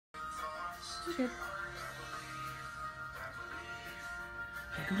Good.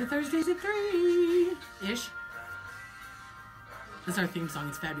 Welcome to Thursdays at 3-ish. That's our theme song.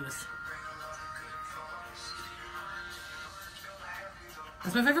 It's fabulous.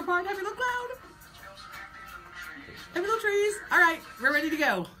 That's my favorite part. Every little cloud. Every little trees. All right, we're ready to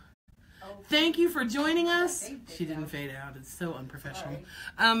go. Thank you for joining us. She didn't fade out. It's so unprofessional.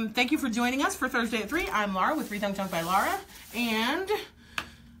 Thank you for joining us for Thursday at 3. I'm Laura with Rethunk Junk by Laura. And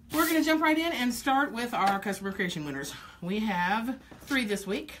we're going to jump right in and start with our customer creation winners. We have 3 this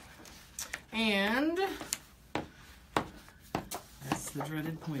week. And that's the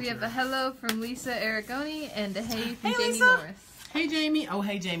dreaded pointer. We have a hello from Lisa Aragoni and a hey from Hey, Jamie Lisa. Morris. Hey, Jamie. Oh,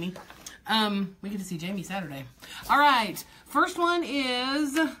 hey, Jamie. We get to see Jamie Saturday. All right. First one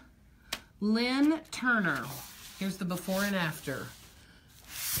is Lynn Turner. Here's the before and after.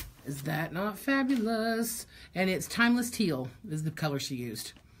 Is that not fabulous? And it's Timeless Teal is the color she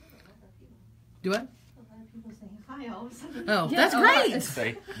used. Do what? A lot of people saying hi all of a sudden. Oh, Yeah, that's a great.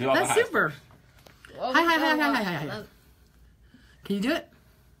 lot. That's super. Oh, Hi. Can you do it?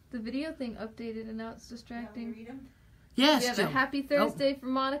 The video thing updated and now it's Can distracting. we read them? Yes, We have Jill. a happy Thursday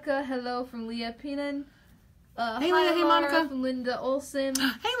from Monica. Hello from Leah Peenan. Hey, hi, Leah. Hey, Laura Monica. from Linda Olson.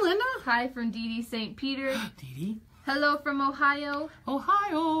 Hey, Linda. Hi from Dee Dee St. Peter. Dee Dee. Hello from Ohio.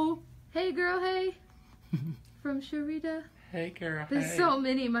 Ohio. Hey, girl, hey. From Sharita. Hey, girl. There's so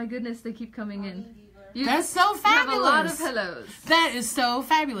many. My goodness, they keep coming in. You, That's so you have fabulous. a lot of hellos. That is so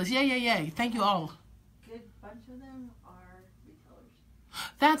fabulous. Yay. Thank you all. Good bunch of them are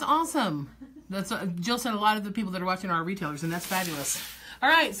retailers. That's awesome. That's Jill said a lot of the people that are watching are retailers, and that's fabulous. All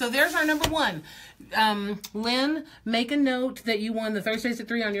right, so there's our number 1. Lynn, make a note that you won the Thursdays at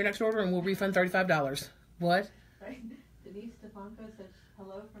 3 on your next order, and we'll refund $35. What? Right? Denise Stefanko says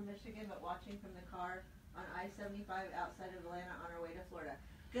hello from Michigan, but watching from the car on I-75 outside of Atlanta on her way to Florida.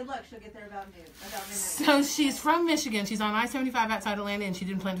 Good luck. She'll get there about noon. About midnight. So she's from Michigan. She's on I-75 outside Atlanta, and she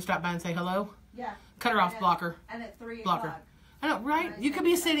didn't plan to stop by and say hello? Yeah. Cut her off, block her. And at 3 Block her. o'clock. I know, right? You could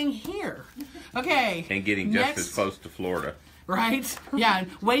be sitting here. Okay. And getting just Next. as close to Florida. Right? Yeah,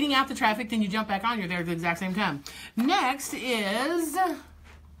 waiting out the traffic, then you jump back on, you're there at the exact same time. Next is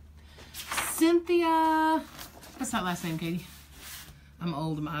Cynthia. What's that last name, Katie? I'm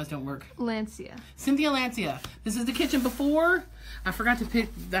old and my eyes don't work. Lancia. Cynthia Lancia. This is the kitchen before. I forgot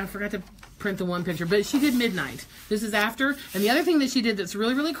to print the one picture, but she did midnight. This is after. And the other thing that she did that's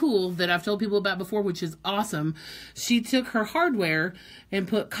really, really cool that I've told people about before, which is awesome, she took her hardware and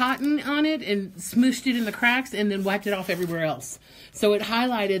put cotton on it and smooshed it in the cracks and then wiped it off everywhere else. So it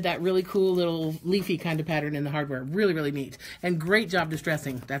highlighted that really cool little leafy kind of pattern in the hardware. Really, really neat. And great job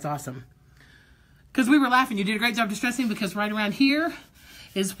distressing. That's awesome. Because we were laughing. You did a great job distressing because right around here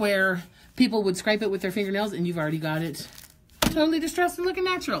is where people would scrape it with their fingernails and you've already got it totally distressed and looking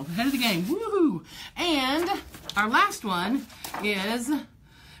natural. Ahead of the game. Woohoo! And our last one is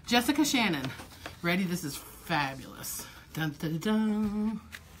Jessica Shannon. Ready? This is fabulous. Dun, dun, dun.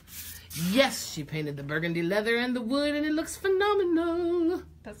 Yes, she painted the burgundy leather and the wood and it looks phenomenal.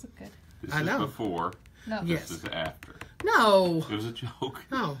 That's good. This I is know. before. No. Yes. This is after. No. It was a joke.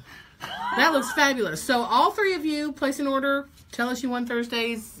 No. That looks fabulous. So all 3 of you place an order. Tell us you won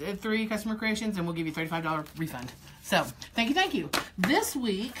Thursdays at 3 Customer Creations and we'll give you a $35 refund. So, thank you. This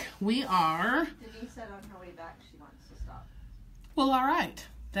week, we are... Denise said on her way back she wants to stop. Well, all right.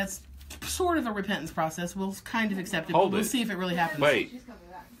 That's sort of a repentance process. We'll kind of accept it, Hold but we'll it. see if it really happens. Wait. She's coming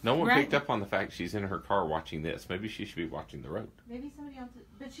back. No one Right. picked up on the fact she's in her car watching this. Maybe she should be watching the road. Maybe somebody else.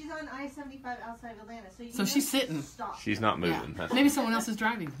 But she's on I-75 outside of Atlanta. So, you So know she's sitting. Stop. She's not Yeah. moving. That's- Maybe someone else is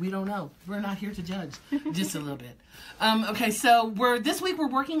driving. We don't know. We're not here to judge. Just a little bit. Okay, so this week we're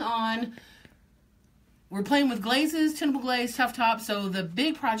working on... We're playing with glazes, Tintable Glaze, Tuff Top. So the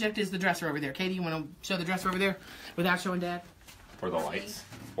big project is the dresser over there. Katie, you want to show the dresser over there without showing Dad? Or the lights.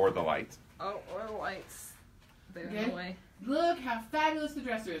 Or the lights. Oh, or lights. They're in Okay. the way. Look how fabulous the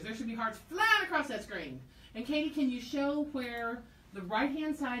dresser is. There should be hearts flying across that screen. And Katie, can you show where the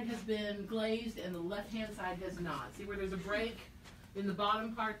right-hand side has been glazed and the left-hand side has not? See where there's a break in the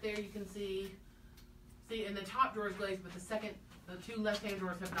bottom part there? You can see. See, and the top drawer is glazed, but the 2 left-hand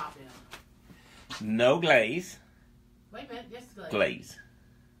drawers have not been. No glaze. Wait a minute. Yes, it's glazed. Glaze.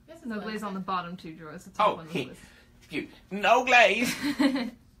 Yes, it's No glazed. glaze on the bottom 2 drawers. The top Oh, one he- was. No glaze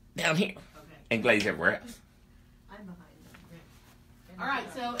down here. Okay. And glaze everywhere else. I'm behind them. All right,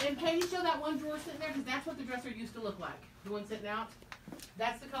 so, and Katie, show that one drawer sitting there, because that's what the dresser used to look like. The one sitting out.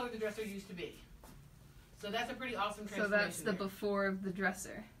 That's the color the dresser used to be. So that's a pretty awesome So transformation. that's the there. before of the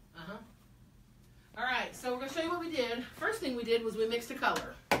dresser. Uh-huh. All right, so we're going to show you what we did. First thing we did was we mixed a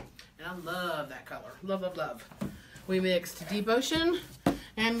color. And I love that color. Love, love, love. We mixed Deep Ocean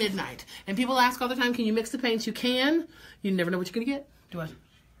and Midnight. And people ask all the time, can you mix the paints? You can. You never know what you're going to get. Do what?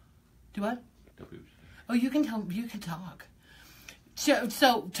 Do what? Oh, you can talk.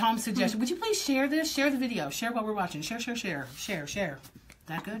 So Tom's suggestion, would you please share this? Share the video. Share what we're watching. Share.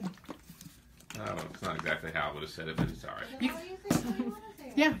 That good? Oh, it's not exactly how I would have said it, but it's all right.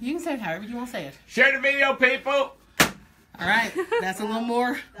 Yeah, you can say it however you want to say it. Share the video, people! All right, that's a little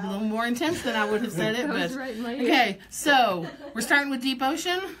more intense than I would have said it. That was But right in my ear. okay, so we're starting with Deep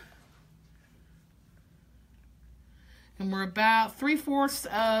Ocean, and we're about 3/4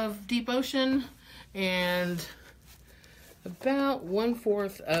 of Deep Ocean and about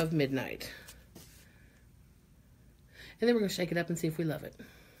 1/4 of Midnight, and then we're gonna shake it up and see if we love it.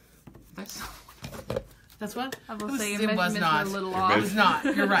 That's what? I will say it your was measurements not. were a little It off. was not.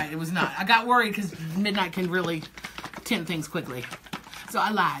 You're right. It was not. I got worried because Midnight can really tint things quickly. So I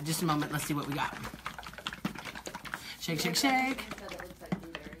lied. Just a moment. Let's see what we got. Shake, shake, shake.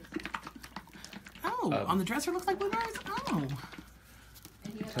 Oh, on the dresser it looks like blueberries? Oh.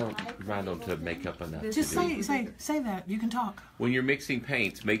 Tell Rhino to make up enough. Just say that. You can talk. When you're mixing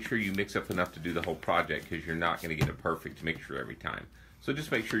paints, make sure you mix up enough to do the whole project because you're not going to get a perfect mixture every time. So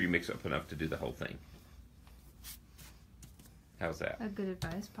just make sure you mix up enough to do the whole thing. How's that? A good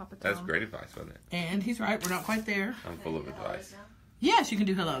advice, Papa Tom. That's great advice, wasn't it? And he's right. We're not quite there. I'm full of advice. Yes, you can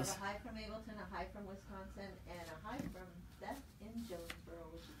do I have hellos. a hi from Ableton, a hi from Wisconsin, and a hi from Beth in Jonesboro,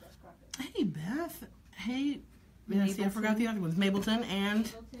 which is Beth Crockett. Hey, Beth. Hey. Yeah, see, I forgot the other ones. Mableton and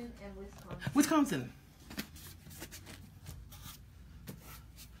Ableton and Wisconsin. Wisconsin.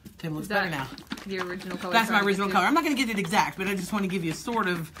 Table looks Is that better now. the original color? That's my chart original you color. did? I'm not going to get it exact, but I just want to give you sort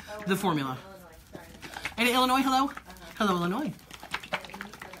of the formula. Illinois, sorry. And Illinois, hello? Hello, Illinois. And you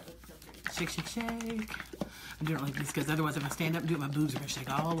said that looks so pretty. Shake, shake, shake. I do it like this because otherwise if I stand up and do it, my boobs are going to shake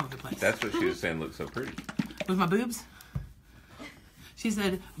all over the place. That's what she was saying looks so pretty. With my boobs? She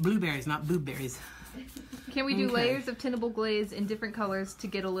said blueberries, not boobberries. Can we do Okay. layers of tintable glaze in different colors to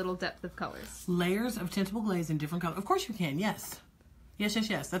get a little depth of colors? Layers of tintable glaze in different colors. Of course you can, yes.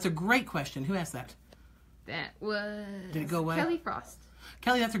 Yes. That's a great question. Who asked that? That was... Did it go away? Kelly Frost.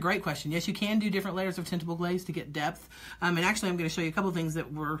 Kelly, that's a great question. Yes, you can do different layers of tintable glaze to get depth. And actually, I'm going to show you a couple of things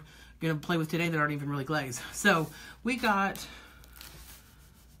that we're going to play with today that aren't even really glaze. So we got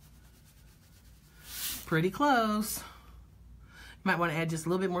pretty close. You might want to add just a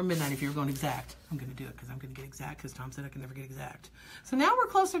little bit more Midnight if you were going exact. I'm going to do it because I'm going to get exact because Tom said I can never get exact. So now we're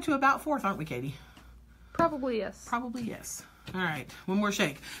closer to about 4th, aren't we, Katie? Probably yes. Probably yes. All right, one more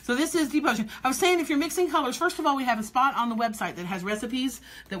shake. So this is Deep Ocean. I was saying if you're mixing colors, first of all, we have a spot on the website that has recipes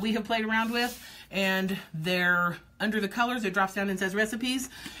that we have played around with, and they're under the colors. It drops down and says recipes,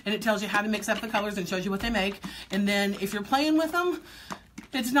 and it tells you how to mix up the colors and shows you what they make. And then if you're playing with them,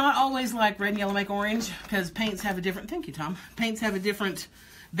 it's not always like red and yellow make orange because paints have a different, thank you, Tom. Paints have a different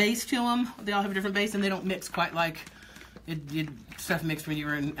base to them. They all have a different base, and they don't mix quite like stuff mixed when you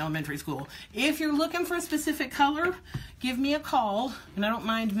were in elementary school. If you're looking for a specific color, give me a call, and I don't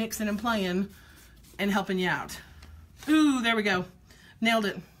mind mixing and playing and helping you out. Ooh, there we go. Nailed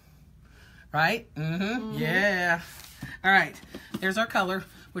it. Right? Mm-hmm. Yeah. All right. There's our color,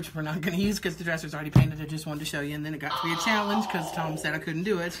 which we're not going to use because the dresser's already painted. I just wanted to show you, and then it got to be a challenge because Tom said I couldn't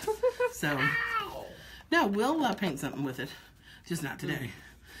do it. So, no, we'll paint something with it. Just not today.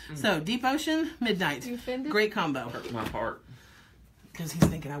 So, Deep Ocean, Midnight. You offended? Great combo. Hurt my heart. Because he's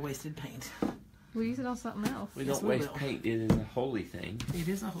thinking I wasted paint. We'll use it on something else. We Yes, don't we waste will. paint. It is a holy thing. It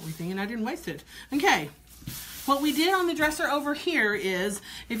is a holy thing, and I didn't waste it. Okay. What we did on the dresser over here is,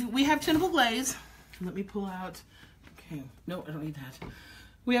 if we have Tintable Glaze, let me pull out, okay, no, I don't need that.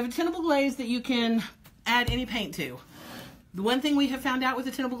 We have a Tintable Glaze that you can add any paint to. The one thing we have found out with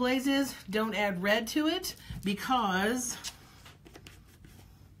the Tintable Glaze is, don't add red to it, because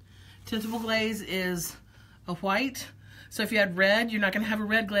Tintable Glaze is a white, so if you add red, you're not going to have a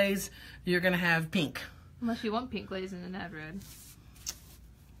red glaze, you're going to have pink. Unless you want pink glaze and then add red.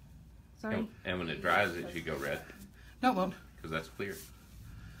 Sorry. And when it dries, it should go red No, it won't. because that's clear.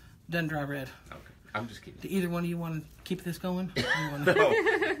 Doesn't dry red. Okay. I'm just kidding. Do either one of you want to keep this going? Or you wanna-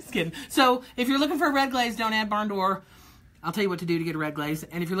 No. Just kidding. So, if you're looking for a red glaze, don't add Barn Door. I'll tell you what to do to get a red glaze.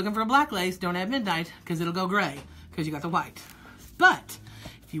 And if you're looking for a black glaze, don't add Midnight because it'll go gray because you got the white. But,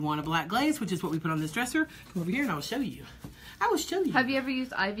 if you want a black glaze, which is what we put on this dresser, come over here and I'll show you. I will show you. Have you ever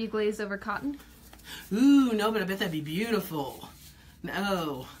used ivy glaze over cotton? Ooh, no, but I bet that'd be beautiful.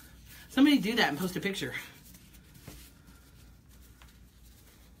 No. Somebody do that and post a picture.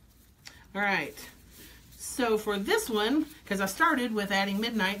 All right. So for this one, because I started with adding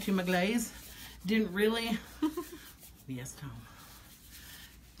Midnight to my glaze, didn't really, yes, Tom,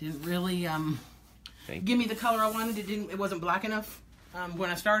 didn't really give me the color I wanted. It wasn't black enough. when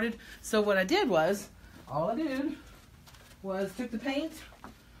I started. So what I did was, all I did was took the paint,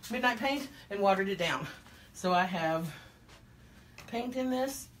 midnight paint, and watered it down. So I have paint in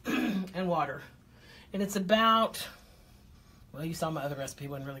this and water. And it's about, well, you saw my other recipe,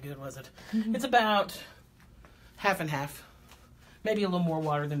 wasn't really good, was it? It's about half and half. Maybe a little more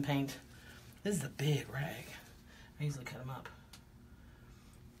water than paint. This is a big rag. I usually cut them up.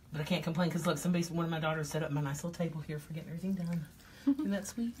 But I can't complain because look, one of my daughters set up my nice little table here for getting everything done. Isn't that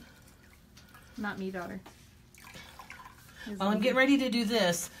sweet? Not me, daughter. While I'm getting ready to do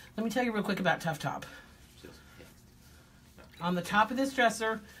this, let me tell you real quick about Tuff Top. On the top of this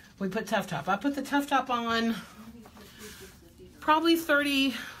dresser, we put Tuff Top. I put the Tuff Top on probably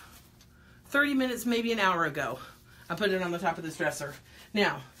 30 minutes, maybe an hour ago. I put it on the top of this dresser.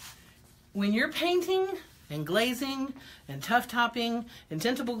 Now, when you're painting and glazing and Tuff topping and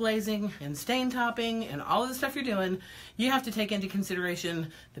Tintable glazing and stain topping and all of the stuff you're doing, you have to take into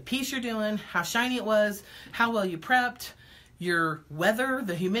consideration the piece you're doing, how shiny it was, how well you prepped, your weather,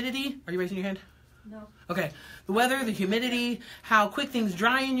 the humidity. Are you raising your hand? No. Okay. The weather, the humidity, how quick things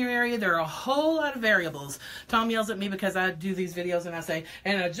dry in your area. There are a whole lot of variables. Tom yells at me because I do these videos and I say,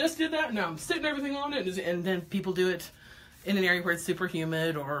 and I just did that, now I'm sitting everything on it. And then people do it in an area where it's super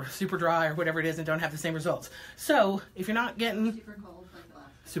humid or super dry or whatever it is and don't have the same results. So if you're not getting Super cold, like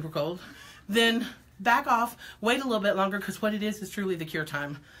last. super cold, then back off, wait a little bit longer because what it is truly the cure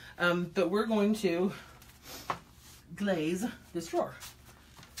time. But we're going to glaze this drawer.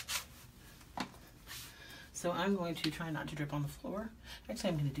 So I'm going to try not to drip on the floor. Actually,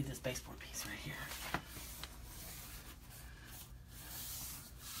 I'm going to do this baseboard piece right here.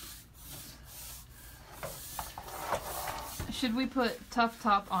 Should we put Tuff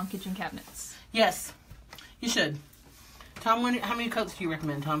Top on kitchen cabinets? Yes, you should. Tom, how many coats do you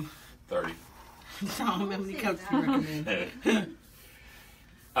recommend, Tom? 30. Tom, how many coats do you recommend?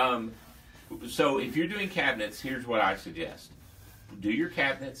 So if you're doing cabinets, here's what I suggest. Do your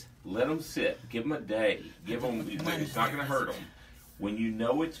cabinets, let them sit, give them a day, give them, it's not going to hurt them. When you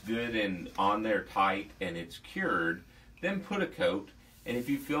know it's good and on there tight and it's cured, then put a coat. And if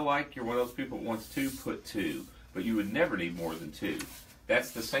you feel like you're one of those people that wants to, put 2. But you would never need more than 2.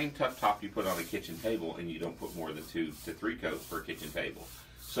 That's the same Tuff Top you put on a kitchen table, and you don't put more than 2 to 3 coats for a kitchen table.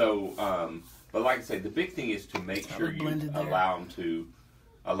 So, but like I say, the big thing is to make sure you allow them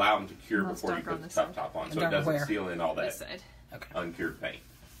to cure before you put the Tuff Top on, so it doesn't seal in all that uncured paint.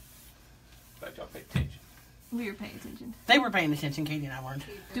 Glad y'all paid attention. We were paying attention. They were paying attention. Katie and I weren't.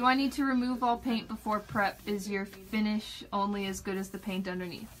 Do I need to remove all paint before prep? Is your finish only as good as the paint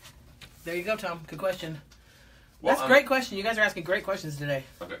underneath? There you go, Tom. Good question. Well, That's a great question. You guys are asking great questions today.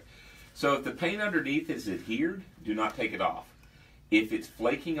 Okay. So if the paint underneath is adhered, do not take it off. If it's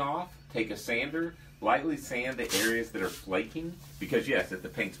flaking off, take a sander, lightly sand the areas that are flaking, because yes, if the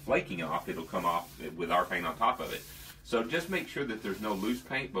paint's flaking off, it'll come off with our paint on top of it. So just make sure that there's no loose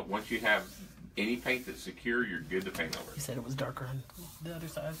paint, but once you have any paint that's secure, you're good to paint over. You said it was darker on the other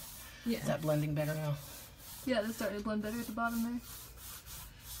side. Yeah. Is that blending better now? Yeah, that's starting to blend better at the bottom there.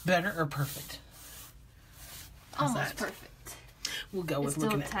 Better or perfect? How's Almost that? perfect. We'll go with It's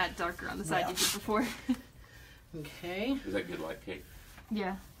still looking a at. tad darker on the side you did before. Okay. Is that good light, Kate?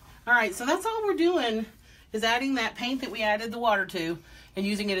 Yeah. All right, so that's all we're doing is adding that paint that we added the water to and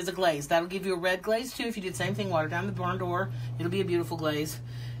using it as a glaze. That'll give you a red glaze too. If you did the same thing, water down the barn door, it'll be a beautiful glaze.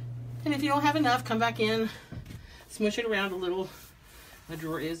 And if you don't have enough, come back in, smush it around a little. The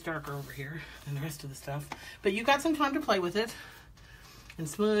drawer is darker over here than the rest of the stuff. But you got some time to play with it and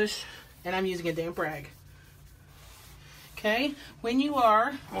smush. And I'm using a damp rag. Okay, when you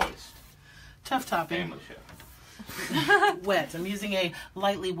are Moist. Tuff topping, Family show. wet. I'm using a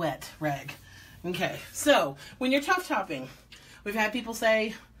lightly wet rag. Okay, so when you're Tuff topping, we've had people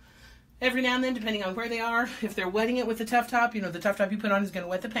say every now and then, depending on where they are, if they're wetting it with the Tuff Top, you know, the Tuff Top you put on is going to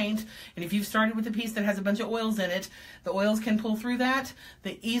wet the paint. And if you've started with a piece that has a bunch of oils in it, the oils can pull through that.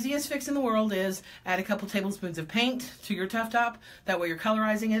 The easiest fix in the world is add a couple tablespoons of paint to your Tuff Top. That way you're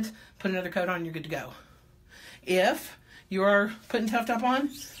colorizing it, put another coat on, and you're good to go. If you're putting Tuff Top on,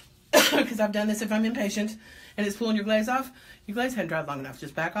 because I've done this if I'm impatient, and it's pulling your glaze off, your glaze hadn't dried long enough.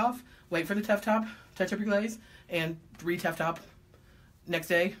 Just back off, wait for the Tuff Top, touch up your glaze, and re-Tuff Top next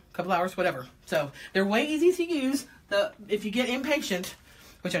day, couple hours, whatever. So they're way easy to use. If you get impatient,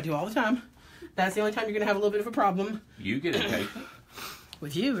 which I do all the time, that's the only time you're going to have a little bit of a problem. You get impatient.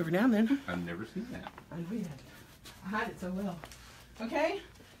 With you, every now and then. I've never seen that. I know you have. I hide it so well. Okay,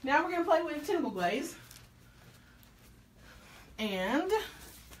 now we're going to play with Tintable Glaze. And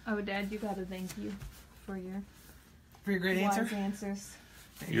Oh, Dad, you got to thank you for your for your great wise answer. answers.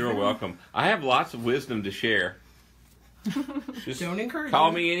 You're welcome. I have lots of wisdom to share. Just Don't encourage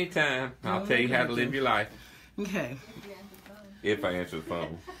call me. me anytime. I'll tell you how to live your life. Okay. If I answer the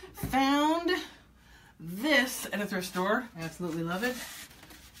phone. Found this at a thrift store. Absolutely love it.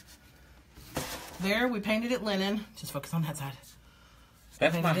 There, we painted it linen. Just focus on that side.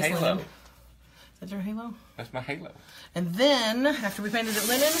 That's my Painted this halo. linen. Is that your halo? That's my halo. And then, after we painted it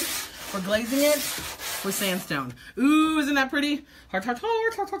linen, we're glazing it with sandstone. Ooh, isn't that pretty? Hearts, hearts,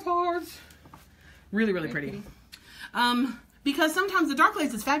 hearts, hearts, hearts, hearts. Really, really pretty. Because sometimes the dark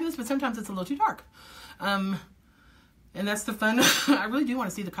glaze is fabulous, but sometimes it's a little too dark. And that's the fun. I really do want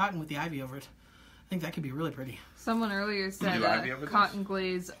to see the cotton with the ivy over it. I think that could be really pretty. Someone earlier said do ivy over this? cotton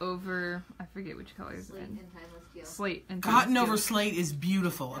glaze over, I forget which colors. Slate and timeless steel. Slate and Cotton steel. over slate is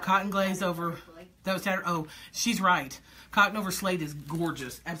beautiful. A cotton glaze over... That was tattered. Oh, she's right. Cotton over slate is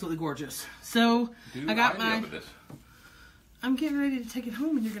gorgeous. Absolutely gorgeous. So, Do I got ivy my... over this. I'm getting ready to take it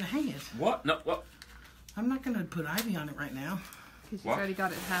home and you're going to hang it. What? No, what? I'm not going to put ivy on it right now. Because What? she's already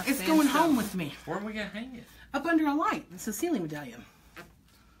got it half It's sandstone. going home with me. Where are we going to hang it? Up under a light. It's a ceiling medallion.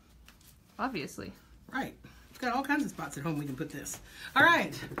 Obviously. Right. It's got all kinds of spots at home we can put this. All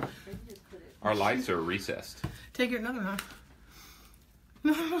right. Our lights are recessed. Take it another notch.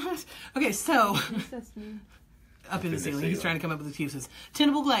 Okay, so up in the ceiling. He's trying to come up with excuses.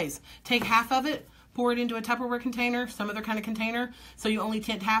 Tintable glaze. Take half of it, pour it into a Tupperware container, some other kind of container. So you only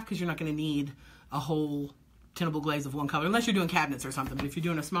tint half because you're not going to need a whole tintable glaze of one color unless you're doing cabinets or something. But if you're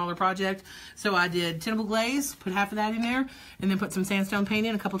doing a smaller project, so I did tintable glaze, put half of that in there, and then put some sandstone paint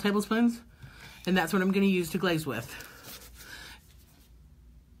in, a couple tablespoons, and that's what I'm going to use to glaze with.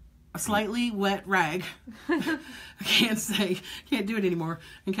 A slightly wet rag. I can't do it anymore.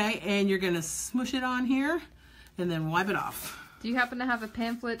 Okay, and you're going to smoosh it on here and then wipe it off. Do you happen to have a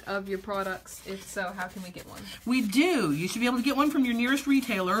pamphlet of your products? If so, how can we get one? We do. You should be able to get one from your nearest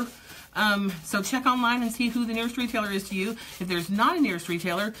retailer. So check online and see who the nearest retailer is to you. If there's not a nearest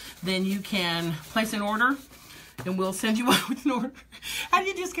retailer, then you can place an order and we'll send you one with an order. How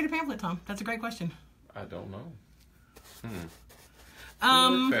did you just get a pamphlet, Tom? That's a great question. I don't know.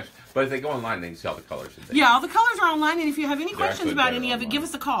 But if they go online, they can see all the colors. And things. Yeah, all the colors are online, and if you have any They're questions actually about better any of it, online. give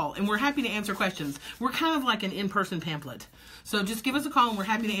us a call, and we're happy to answer questions. We're kind of like an in-person pamphlet. So just give us a call, and we're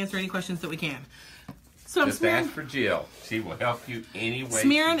happy to answer any questions that we can. So I'm Just smearing, ask for Jill. She will help you any way.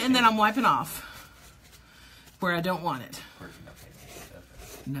 smearing she and then can. I'm wiping off where I don't want it.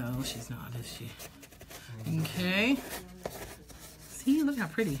 No, she's not, is she? Okay. See, look how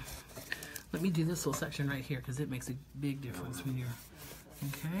pretty. Let me do this little section right here because it makes a big difference when you're...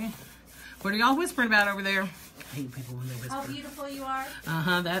 Okay. What are y'all whispering about over there? I hate people when they whisper. How beautiful you are.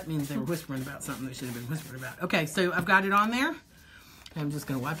 Uh-huh, that means they were whispering about something they should have been whispering about. Okay, so I've got it on there. I'm just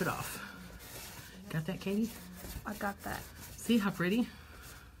going to wipe it off. Got that, Katie? I got that. See how pretty?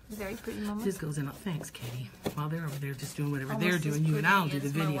 Very pretty, Mama. This goes in. Thanks, Katie. While they're over there just doing whatever Almost they're as doing, you and pretty I'll do the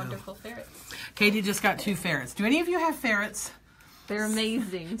as my video. wonderful ferrets. Katie just got 2 ferrets. Do any of you have ferrets? They're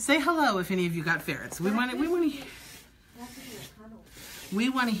amazing. Say hello if any of you got ferrets. We want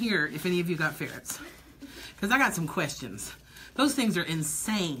to hear if any of you got ferrets. Because I got some questions. Those things are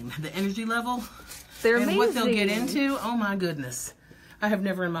insane. The energy level They're and amazing. what they'll get into. Oh my goodness. I have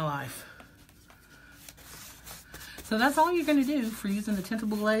never in my life. So that's all you're going to do for using the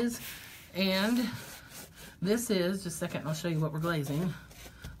Tintable Glaze. And this is, just a second, I'll show you what we're glazing.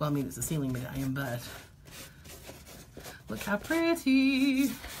 Well, I mean, it's a ceiling medallion, but look how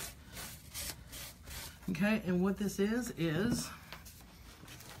pretty. Okay, and what this is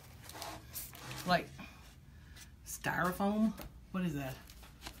like styrofoam. What is that?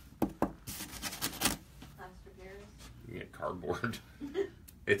 Plaster Paris. You get cardboard.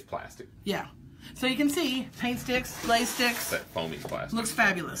 It's plastic. Yeah. So you can see paint sticks, glaze sticks. That foamy plastic. Looks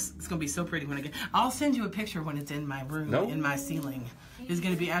fabulous. It's going to be so pretty when I get... I'll send you a picture when it's in my room, No. in my ceiling. It's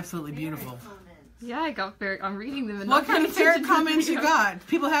going to be absolutely beautiful. Yeah, I got ferret. I'm reading them. And What not kind of paying ferret attention to the comments you video. got?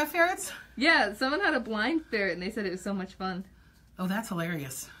 People have ferrets? Yeah, someone had a blind ferret and they said it was so much fun. Oh, that's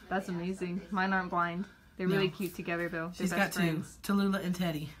hilarious. That's amazing. Mine aren't blind. They're really cute together though. They're She's got best 2, friends. Tallulah and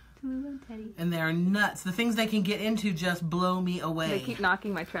Teddy. Tallulah and Teddy. And they're nuts. The things they can get into just blow me away. They keep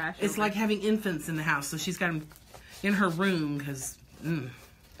knocking my trash It's over. like having infants in the house. So she's got them in her room because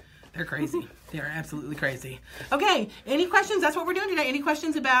they're crazy. They're absolutely crazy. Okay, any questions? That's what we're doing today. Any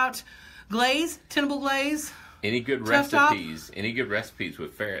questions about glaze, Tintable Glaze? Any good Tough top? recipes? Any good recipes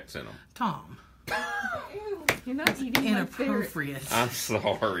with ferrets in them? Tom, You're not eating my ferret. inappropriate. I'm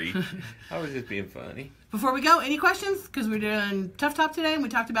sorry. I was just being funny. Before we go, any questions? Because we're doing Tough Top today, and we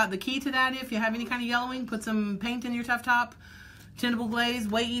talked about the key to that. If you have any kind of yellowing, put some paint in your Tough Top. Tintable Glaze,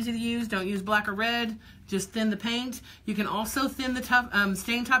 way easy to use. Don't use black or red. just thin the paint. You can also thin the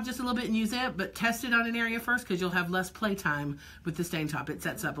stain top just a little bit and use it, but test it on an area first because you'll have less play time with the stain top. It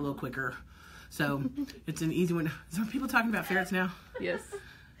sets up a little quicker. So it's an easy one. Is there people talking about ferrets now? Yes.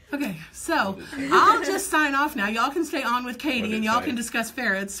 Okay, so I'll just sign off now. Y'all can stay on with Katie and y'all can discuss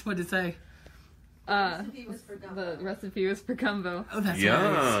ferrets. What did it say? The recipe was for gumbo. Oh, that's nice.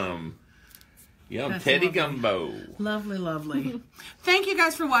 Yum. Yum. That's Teddy lovely. gumbo. Lovely, lovely. Thank you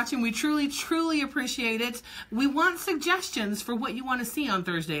guys for watching. We truly, truly appreciate it. We want suggestions for what you want to see on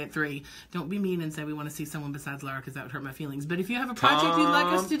Thursday at 3. Don't be mean and say we want to see someone besides Laura because that would hurt my feelings. But if you have a project you'd like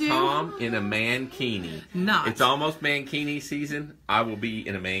us to do. Tom in a mankini. Not. It's almost mankini season. I will be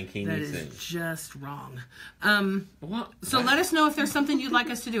in a mankini That soon. is just wrong. What? So let us know if there's something you'd like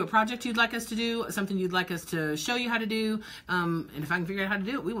us to do, a project you'd like us to do, something you'd like us to show you how to do. And if I can figure out how to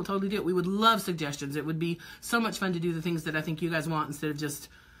do it, we will totally do it. We would love suggestions. It would be so much fun to do the things that I think you guys want instead of just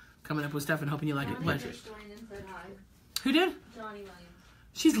coming up with stuff and hoping you like it. But who did? Johnny Williams.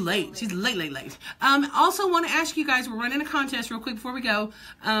 She's late. She's late. Also want to ask you guys, we're running a contest real quick before we go.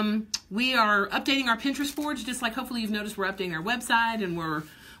 We are updating our Pinterest boards, just like hopefully you've noticed we're updating our website and we're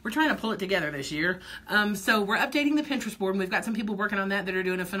trying to pull it together this year. So we're updating the Pinterest board and we've got some people working on that are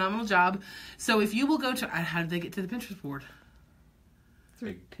doing a phenomenal job. So if you will go to, how did they get to the Pinterest board?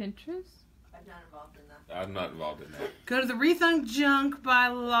 Through Pinterest? I'm not involved in that. I'm not involved in that. Go to the Rethunk Junk by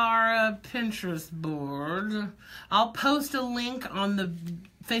Laura Pinterest board. I'll post a link on the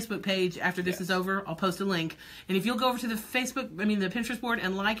Facebook page after this is over. I'll post a link. And if you'll go over to the the Pinterest board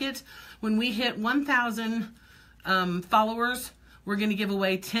and like it, when we hit 1,000 followers, we're going to give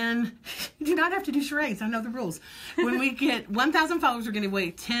away 10. You do not have to do charades. I know the rules. When we get 1,000 followers, we're going to give away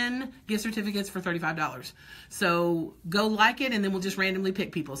 10 gift certificates for $35. So go like it, and then we'll just randomly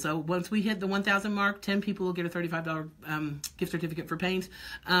pick people. So once we hit the 1,000 mark, 10 people will get a $35 gift certificate for paint.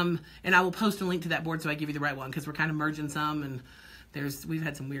 And I will post a link to that board so I give you the right one because we're kind of merging some and we've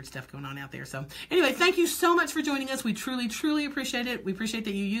had some weird stuff going on out there. So anyway, thank you so much for joining us. We truly, truly appreciate it. We appreciate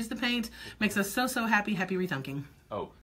that you use the paint. Makes us so, so happy. Happy rethunking. Oh.